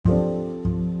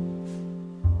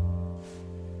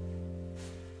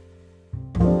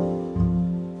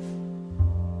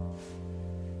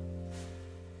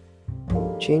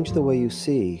Change the way you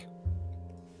see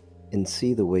and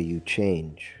see the way you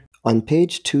change. On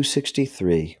page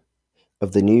 263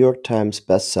 of the New York Times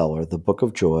bestseller, The Book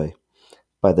of Joy,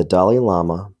 by the Dalai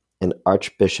Lama and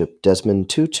Archbishop Desmond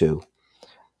Tutu,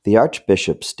 the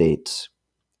Archbishop states,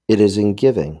 "It is in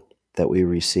giving that we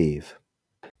receive."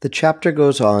 The chapter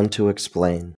goes on to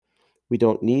explain, we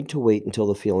don't need to wait until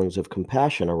the feelings of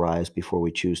compassion arise before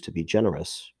we choose to be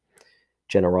generous.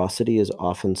 Generosity is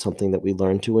often something that we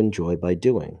learn to enjoy by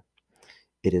doing.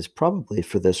 It is probably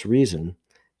for this reason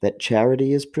that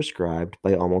charity is prescribed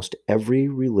by almost every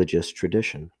religious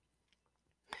tradition.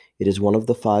 It is one of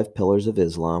the 5 pillars of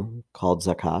Islam, called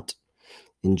zakat.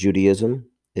 In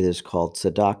Judaism, it is called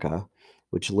tzedakah,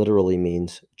 which literally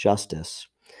means justice.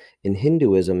 In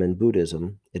Hinduism and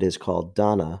Buddhism, it is called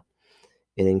dana,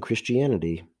 and in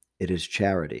Christianity, it is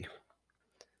charity.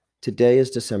 Today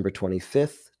is December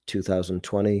 25th,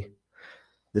 2020.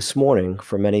 This morning,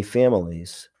 for many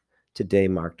families, today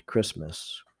marked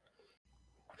Christmas.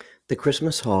 The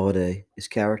Christmas holiday is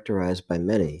characterized by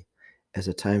many as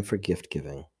a time for gift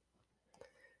giving.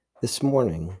 This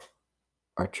morning,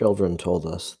 our children told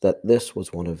us that this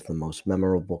was one of the most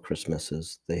memorable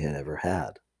Christmases they had ever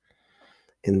had,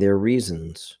 and their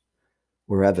reasons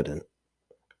were evident.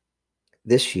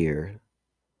 This year,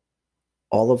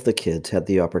 all of the kids had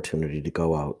the opportunity to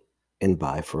go out and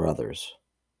buy for others.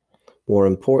 More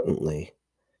importantly,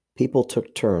 people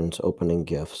took turns opening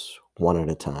gifts one at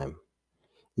a time.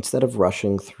 Instead of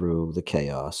rushing through the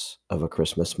chaos of a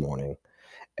Christmas morning,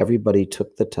 everybody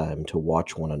took the time to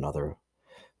watch one another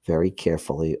very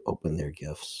carefully open their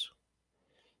gifts.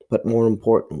 But more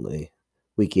importantly,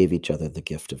 we gave each other the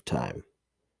gift of time.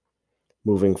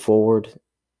 Moving forward,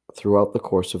 throughout the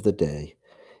course of the day,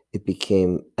 it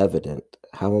became evident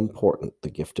how important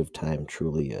the gift of time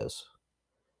truly is.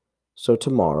 So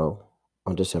tomorrow,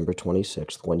 on December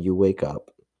 26th, when you wake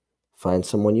up, find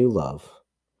someone you love,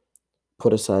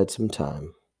 put aside some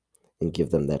time, and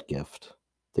give them that gift,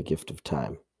 the gift of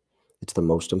time. It's the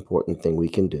most important thing we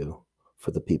can do for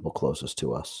the people closest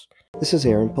to us. This is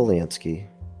Aaron Polanski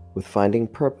with Finding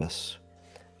Purpose,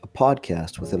 a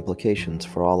podcast with implications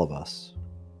for all of us.